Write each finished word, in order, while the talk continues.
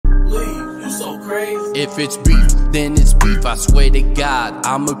grave. If it's beef, then it's beef. I swear to God,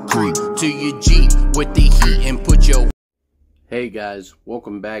 I'ma creep to your Jeep with the heat and put your... Hey guys,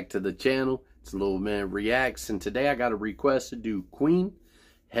 welcome back to the channel. It's Little Man Reacts, and today I got a request to do Queen,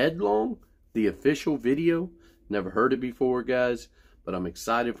 Headlong, the official video. Never heard it before, guys, but I'm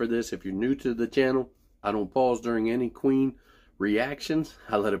excited for this. If you're new to the channel, I don't pause during any Queen reactions.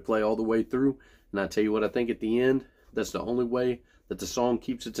 I let it play all the way through, and I tell you what I think at the end. That's the only way that the song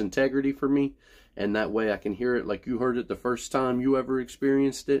keeps its integrity for me, and that way I can hear it like you heard it the first time you ever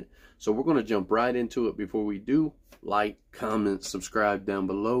experienced it. So we're going to jump right into it. Before we do, like, comment, subscribe down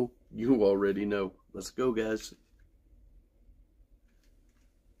below. You already know. Let's go, guys.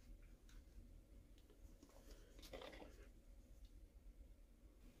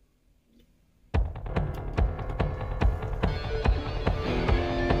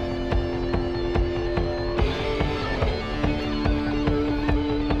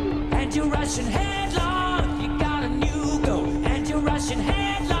 And you're rushing headlong, you got a new goal. And you're rushing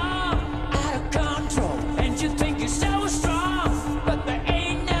headlong, out of control. And you think you're so strong, but there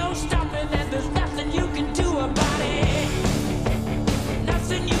ain't no stopping, and there's nothing you can do about it.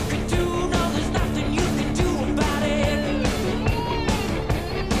 Nothing you can do, no, there's nothing you can do about it.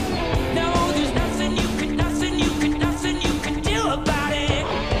 No, there's nothing you can do about it.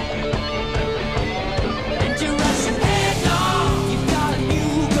 And you're rushing headlong, you've got a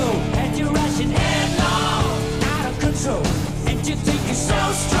new goal. And you're rushing headlong, out of control. And you think you're so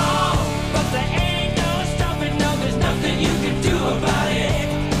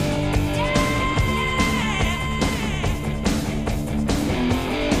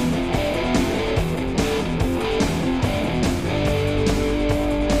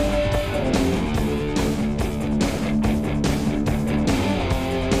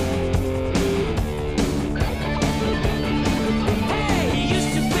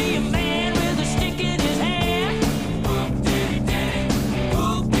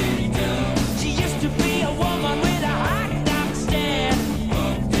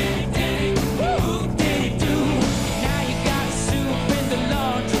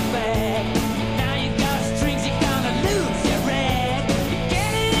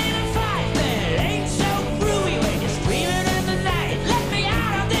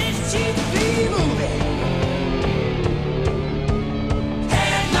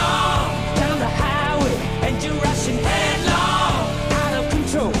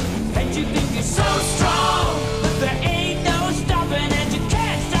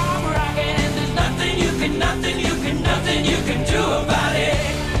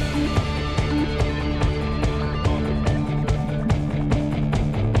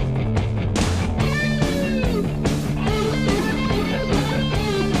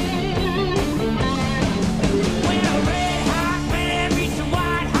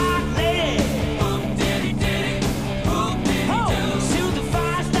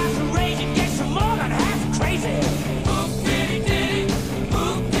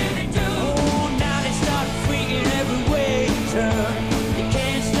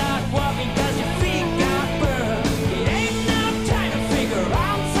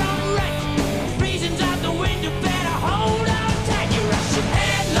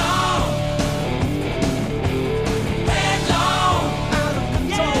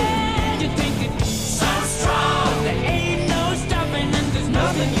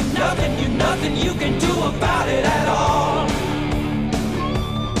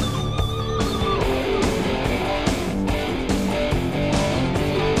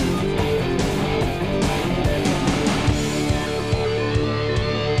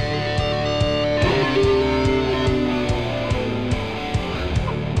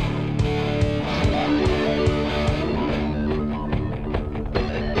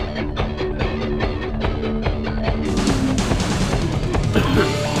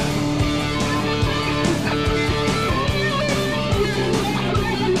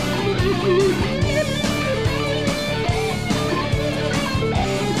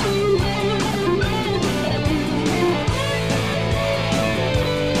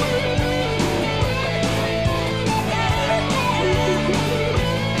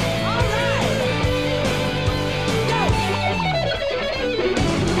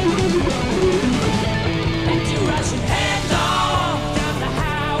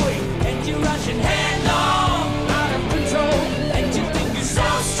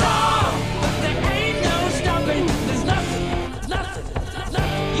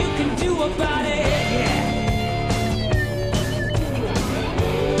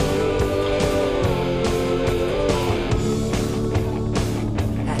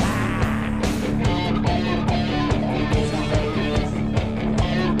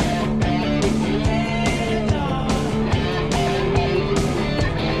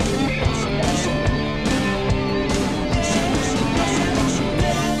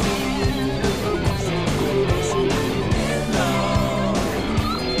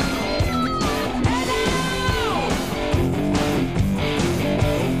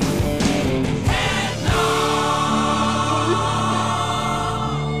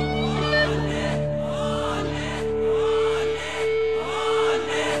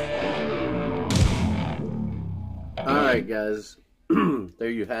Alright guys, there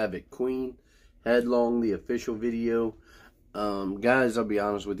you have it. Queen, Headlong, the official video. Guys, I'll be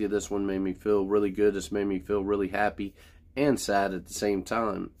honest with you, this one made me feel really good. This made me feel really happy and sad at the same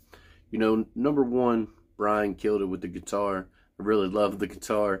time. You know, number one, Brian killed it with the guitar. I really loved the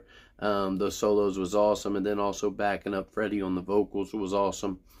guitar. Those solos was awesome, and then also backing up Freddie on the vocals was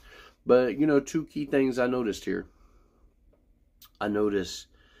awesome. But, you know, two key things I noticed here. I noticed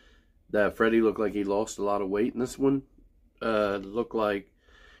that Freddie looked like he lost a lot of weight in this one. Looked like,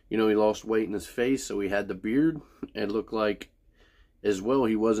 you know, he lost weight in his face, so he had the beard. It looked like, as well,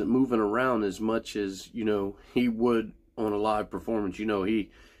 he wasn't moving around as much as, you know, he would on a live performance. You know, he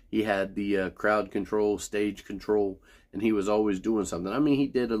had the crowd control, stage control, and he was always doing something. I mean, he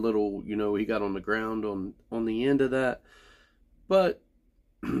did a little, you know, he got on the ground on the end of that, but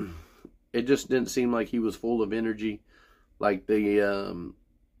it just didn't seem like he was full of energy like the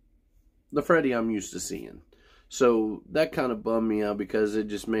Freddie I'm used to seeing. So that kind of bummed me out, because it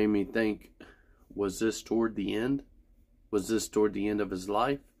just made me think, was this toward the end? Was this toward the end of his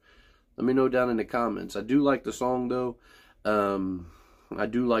life? Let me know down in the comments. I do like the song though. I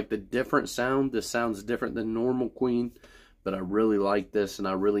do like the different sound. This sounds different than normal Queen, but I really like this and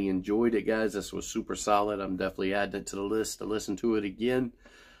I really enjoyed it, guys. This was super solid. I'm definitely adding it to the list to listen to it again.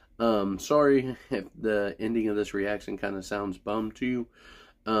 Sorry if the ending of this reaction kind of sounds bummed to you.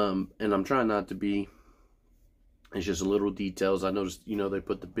 And I'm trying not to be. It's just little details. I noticed, you know, they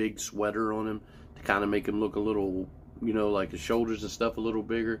put the big sweater on him to kind of make him look a little, you know, like his shoulders and stuff a little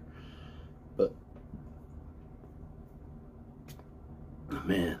bigger. But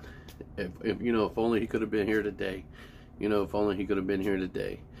man, if you know, if only he could have been here today. You know, if only he could have been here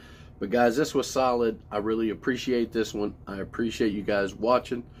today. But guys, this was solid. I really appreciate this one. I appreciate you guys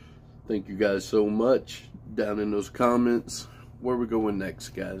watching. Thank you guys so much. Down in those comments, where we going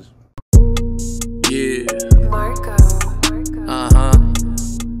next, guys? Yeah. Marco.